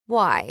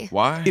Why?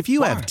 Why? If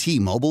you have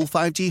T-Mobile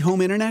 5G home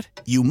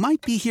internet, you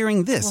might be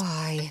hearing this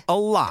Why? a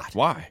lot.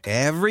 Why?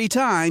 Every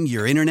time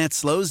your internet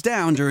slows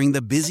down during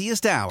the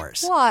busiest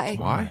hours. Why?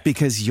 Why?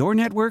 Because your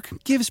network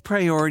gives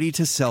priority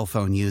to cell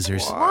phone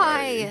users.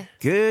 Why?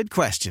 Good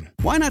question.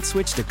 Why not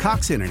switch to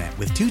Cox Internet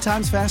with 2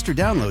 times faster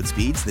download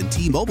speeds than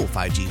T-Mobile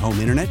 5G home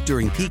internet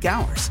during peak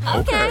hours?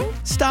 Okay.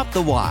 Stop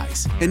the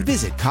whys and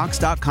visit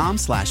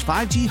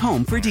cox.com/5G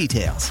home for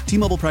details.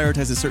 T-Mobile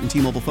prioritizes certain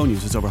T-Mobile phone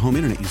users over home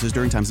internet users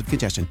during times of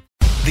congestion.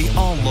 The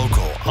All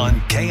Local on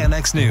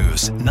KNX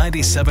News,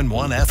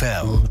 97.1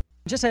 FM.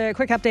 Just a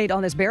quick update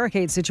on this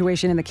barricade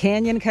situation in the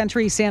Canyon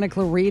Country, Santa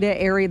Clarita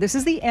area. This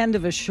is the end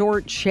of a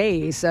short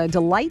chase.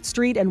 Delight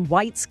Street and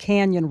White's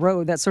Canyon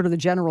Road, that's sort of the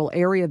general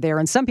area there.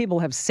 And some people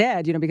have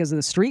said, because of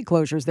the street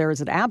closures, there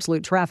is an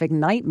absolute traffic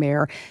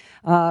nightmare.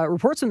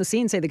 Reports from the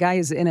scene say the guy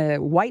is in a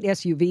white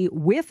SUV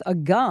with a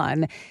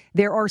gun.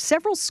 There are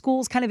several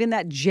schools kind of in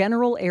that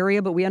general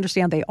area, but we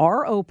understand they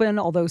are open,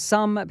 although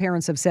some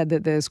parents have said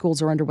that the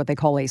schools are under what they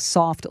call a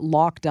soft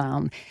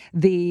lockdown.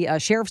 The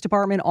Sheriff's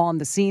Department on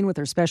the scene with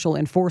their Special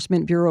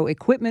Enforcement Bureau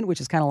equipment, which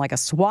is kind of like a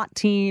SWAT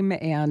team,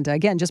 and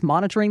again, just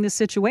monitoring this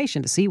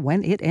situation to see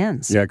when it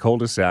ends. Yeah,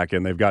 cul-de-sac,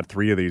 and they've got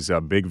 3 of these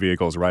big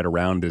vehicles right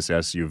around this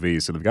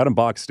SUV, so they've got him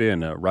boxed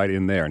in right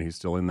in there, and he's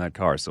still in that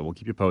car, so we'll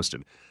keep you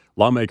posted.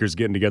 Lawmakers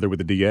getting together with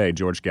the DA,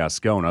 George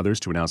Gascon, others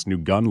to announce new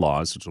gun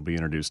laws, which will be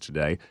introduced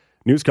today.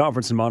 News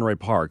conference in Monterey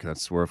Park.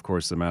 That's where, of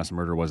course, the mass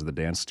murder was at the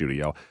dance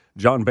studio.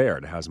 John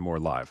Baird has more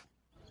live.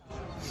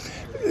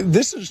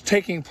 This is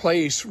taking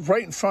place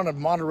right in front of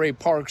Monterey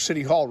Park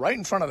City Hall, right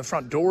in front of the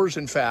front doors,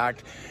 in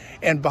fact.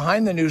 And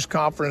behind the news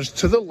conference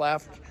to the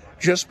left,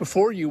 just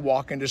before you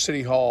walk into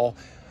City Hall,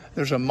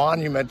 there's a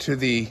monument to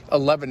the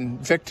 11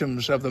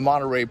 victims of the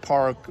Monterey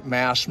Park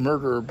mass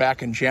murder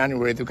back in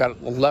January. They've got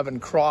 11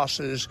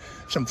 crosses,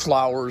 some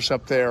flowers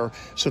up there.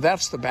 So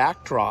that's the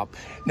backdrop.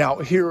 Now,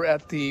 here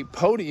at the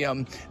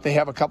podium, they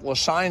have a couple of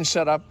signs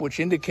set up which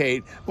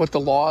indicate what the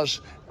laws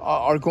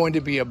are going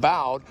to be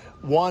about.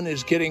 One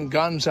is getting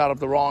guns out of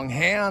the wrong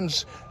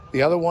hands.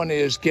 The other one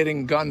is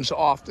getting guns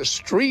off the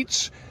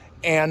streets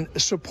and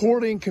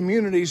supporting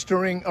communities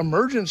during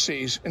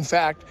emergencies. In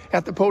fact,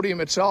 at the podium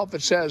itself,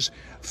 it says,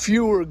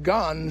 fewer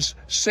guns,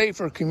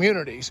 safer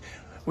communities.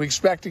 We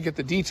expect to get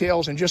the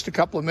details in just a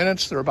couple of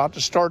minutes. They're about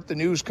to start the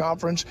news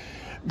conference,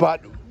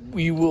 but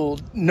we will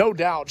no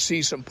doubt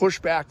see some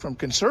pushback from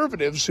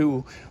conservatives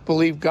who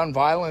believe gun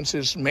violence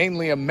is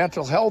mainly a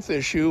mental health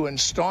issue and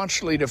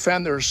staunchly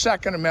defend their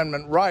Second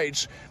Amendment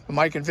rights.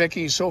 Mike and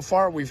Vicki, so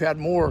far we've had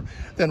more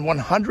than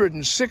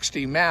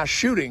 160 mass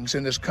shootings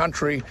in this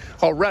country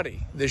already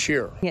this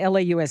year.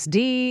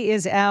 LAUSD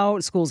is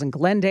out. Schools in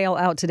Glendale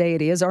out today.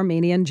 It is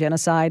Armenian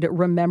Genocide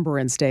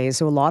Remembrance Day.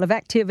 So a lot of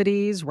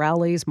activities,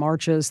 rallies,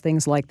 marches,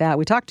 things like that.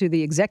 We talked to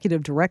the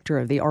executive director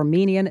of the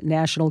Armenian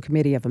National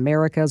Committee of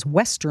America's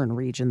Western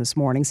region this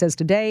morning. Says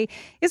today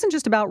isn't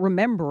just about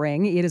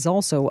remembering. It is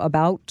also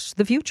about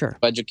the future.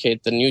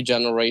 Educate the new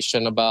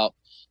generation about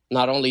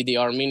not only the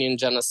Armenian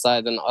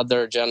genocide and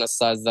other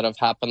genocides that have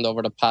happened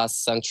over the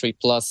past century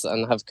plus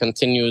and have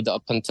continued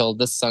up until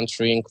this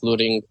century,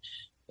 including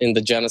in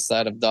the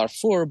genocide of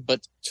Darfur,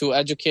 but to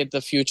educate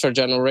the future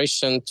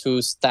generation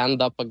to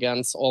stand up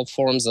against all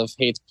forms of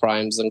hate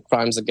crimes and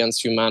crimes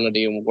against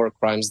humanity and war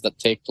crimes that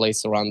take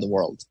place around the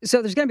world.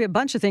 So there's going to be a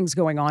bunch of things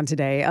going on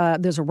today.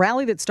 There's a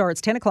rally that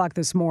starts 10 o'clock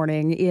this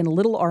morning in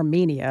Little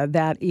Armenia.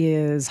 That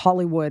is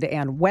Hollywood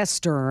and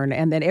Western.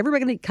 And then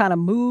everybody kind of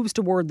moves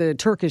toward the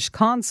Turkish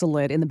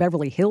consulate in the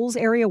Beverly Hills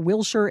area,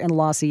 Wilshire and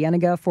La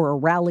Cienega, for a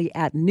rally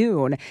at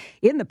noon.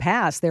 In the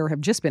past, there have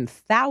just been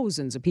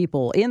thousands of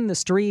people in the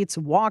streets,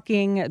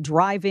 walking,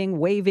 driving,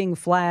 waving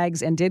flags,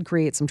 and did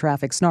create some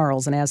traffic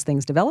snarls. And as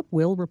things develop,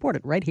 we'll report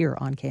it right here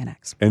on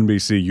KNX.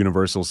 NBC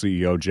Universal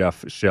CEO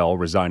Jeff Shell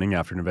resigning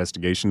after an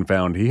investigation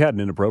found he had an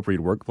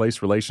inappropriate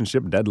workplace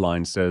relationship.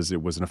 Deadline says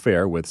it was an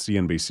affair with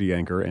CNBC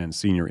anchor and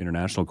senior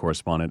international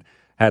correspondent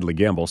Hadley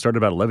Gamble. Started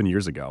about 11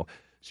 years ago.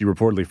 She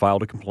reportedly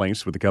filed a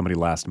complaint with the company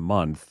last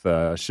month.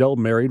 Shell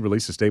married,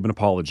 released a statement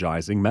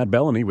apologizing. Matt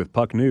Bellany with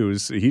Puck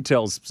News, he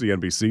tells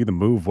CNBC the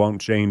move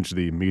won't change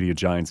the media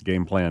giant's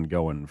game plan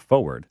going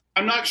forward.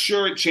 I'm not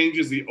sure it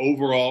changes the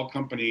overall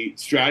company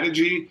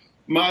strategy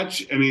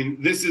much. I mean,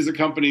 this is a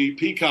company,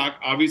 Peacock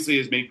obviously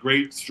has made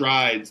great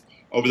strides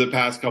over the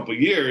past couple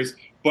of years,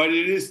 but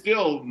it is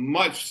still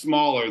much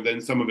smaller than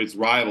some of its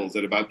rivals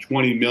at about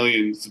 20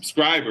 million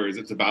subscribers.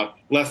 It's about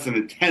less than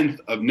a tenth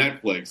of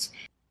Netflix.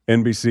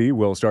 NBC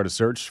will start a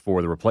search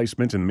for the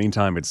replacement. In the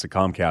meantime, it's the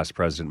Comcast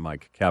president,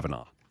 Mike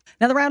Kavanaugh.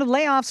 Now, the round of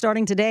layoffs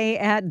starting today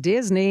at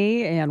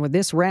Disney, and when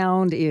this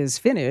round is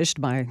finished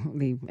by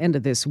the end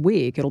of this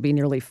week, it'll be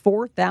nearly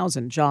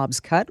 4,000 jobs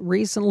cut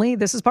recently.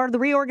 This is part of the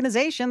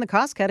reorganization, the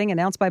cost-cutting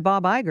announced by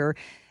Bob Iger.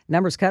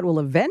 Numbers cut will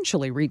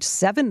eventually reach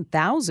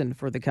 7,000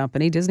 for the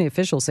company. Disney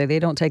officials say they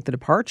don't take the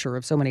departure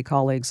of so many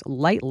colleagues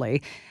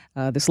lightly.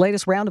 This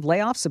latest round of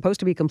layoffs is supposed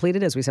to be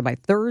completed, as we said, by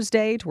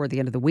Thursday toward the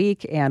end of the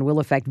week, and will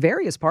affect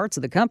various parts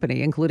of the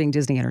company, including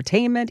Disney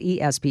Entertainment,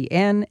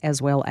 ESPN,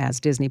 as well as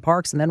Disney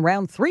Parks. And then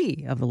round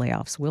 3 of the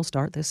layoffs will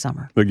start this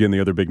summer. Again, the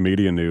other big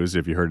media news,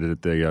 if you heard it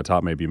at the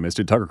top, maybe you missed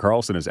it. Tucker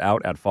Carlson is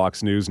out at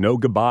Fox News. No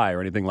goodbye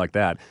or anything like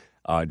that.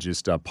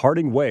 Just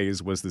parting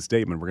ways was the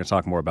statement. We're going to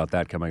talk more about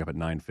that coming up at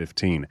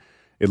 9:15.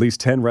 At least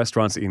 10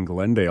 restaurants in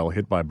Glendale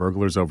hit by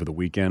burglars over the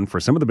weekend. For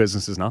some of the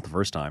businesses, not the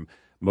first time.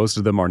 Most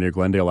of them are near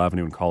Glendale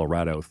Avenue in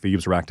Colorado.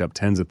 Thieves racked up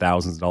tens of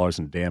thousands of dollars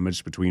in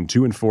damage between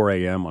 2 and 4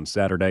 a.m. on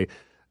Saturday.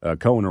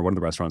 Cohen, or one of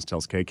the restaurants,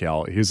 tells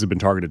KCAL his has been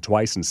targeted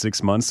twice in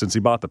 6 months since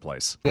he bought the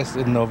place. Yes,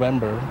 in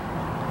November,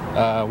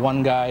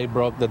 one guy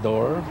broke the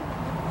door,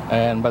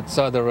 but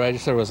saw the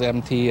register was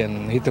empty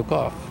and he took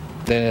off.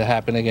 Then it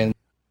happened again.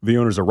 The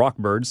owners of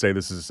Rockbird say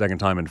this is the second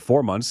time in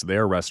 4 months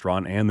their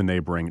restaurant and the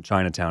neighboring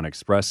Chinatown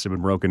Express have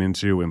been broken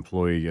into.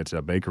 Employee at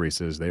a bakery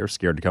says they are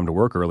scared to come to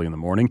work early in the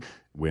morning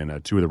when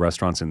 2 of the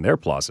restaurants in their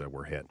plaza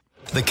were hit.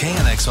 The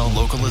KNX All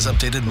Local is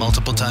updated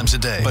multiple times a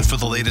day. But for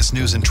the latest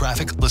news and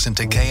traffic, listen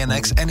to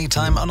KNX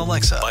anytime on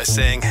Alexa by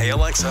saying, "Hey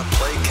Alexa,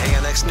 play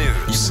KNX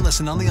News." You can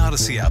listen on the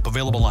Odyssey app,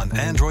 available on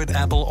Android,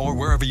 Apple, or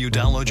wherever you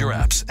download your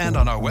apps, and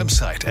on our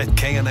website at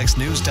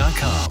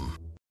knxnews.com.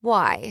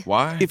 Why?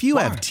 If you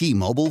have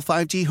T-Mobile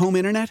 5G home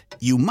internet,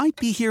 you might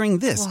be hearing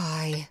this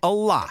Why? a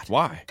lot.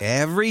 Why?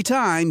 Every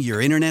time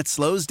your internet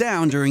slows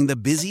down during the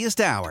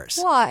busiest hours.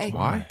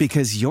 Why?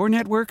 Because your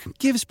network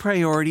gives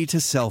priority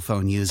to cell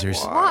phone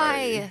users.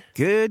 Why?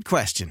 Good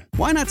question.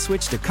 Why not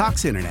switch to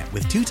Cox Internet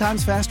with 2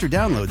 times faster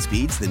download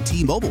speeds than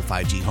T-Mobile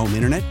 5G home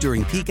internet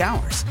during peak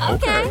hours?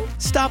 Okay.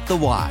 Stop the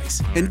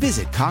whys and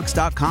visit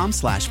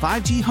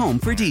cox.com/5G home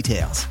for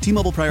details.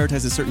 T-Mobile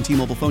prioritizes certain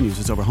T-Mobile phone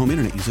users over home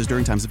internet users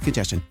during times of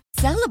congestion.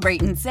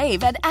 Celebrate and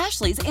save at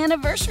Ashley's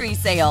Anniversary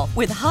Sale.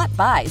 With Hot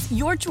Buys,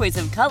 your choice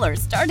of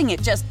colors starting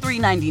at just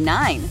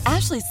 $3.99.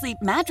 Ashley Sleep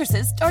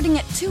mattresses starting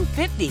at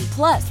 $2.50.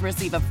 Plus,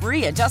 receive a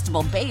free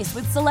adjustable base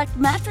with select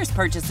mattress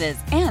purchases.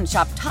 And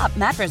shop top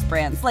mattress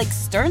brands like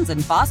Stearns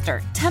 &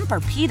 Foster,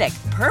 Tempur-Pedic,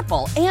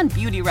 Purple, and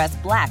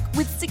Beautyrest Black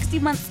with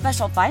 60-month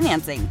special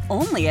financing.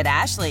 Only at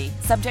Ashley.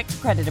 Subject to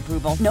credit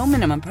approval. No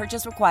minimum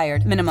purchase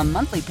required. Minimum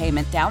monthly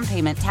payment, down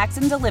payment, tax,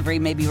 and delivery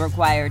may be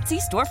required.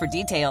 See store for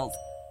details.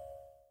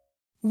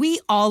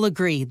 We all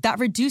agree that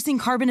reducing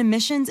carbon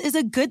emissions is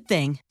a good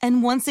thing.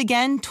 And once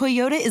again,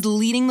 Toyota is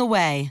leading the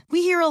way.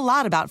 We hear a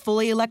lot about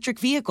fully electric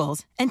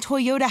vehicles, and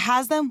Toyota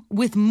has them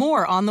with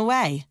more on the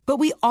way. But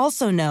we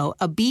also know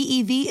a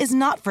BEV is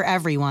not for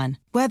everyone.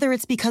 Whether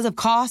it's because of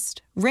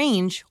cost,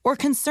 range, or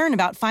concern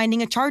about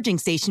finding a charging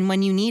station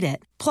when you need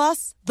it.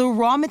 Plus, the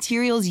raw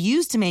materials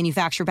used to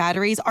manufacture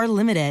batteries are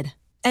limited.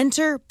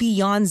 Enter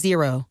Beyond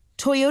Zero,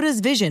 Toyota's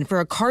vision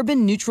for a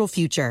carbon-neutral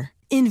future.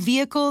 In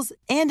vehicles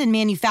and in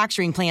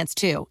manufacturing plants,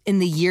 too, in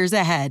the years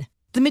ahead.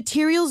 The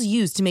materials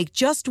used to make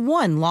just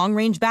one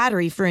long-range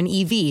battery for an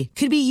EV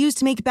could be used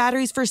to make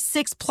batteries for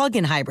 6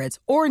 plug-in hybrids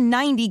or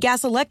 90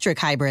 gas-electric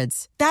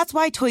hybrids. That's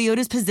why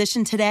Toyota's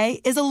position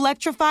today is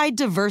electrified,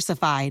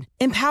 diversified,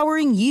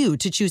 empowering you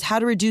to choose how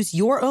to reduce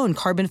your own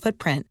carbon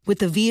footprint with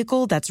the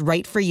vehicle that's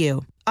right for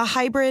you. A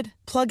hybrid,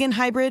 plug-in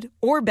hybrid,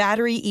 or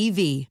battery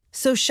EV.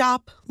 So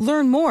shop,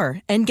 learn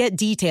more, and get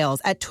details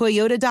at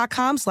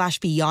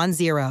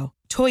toyota.com/beyondzero.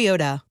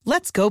 Toyota,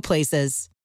 let's go places.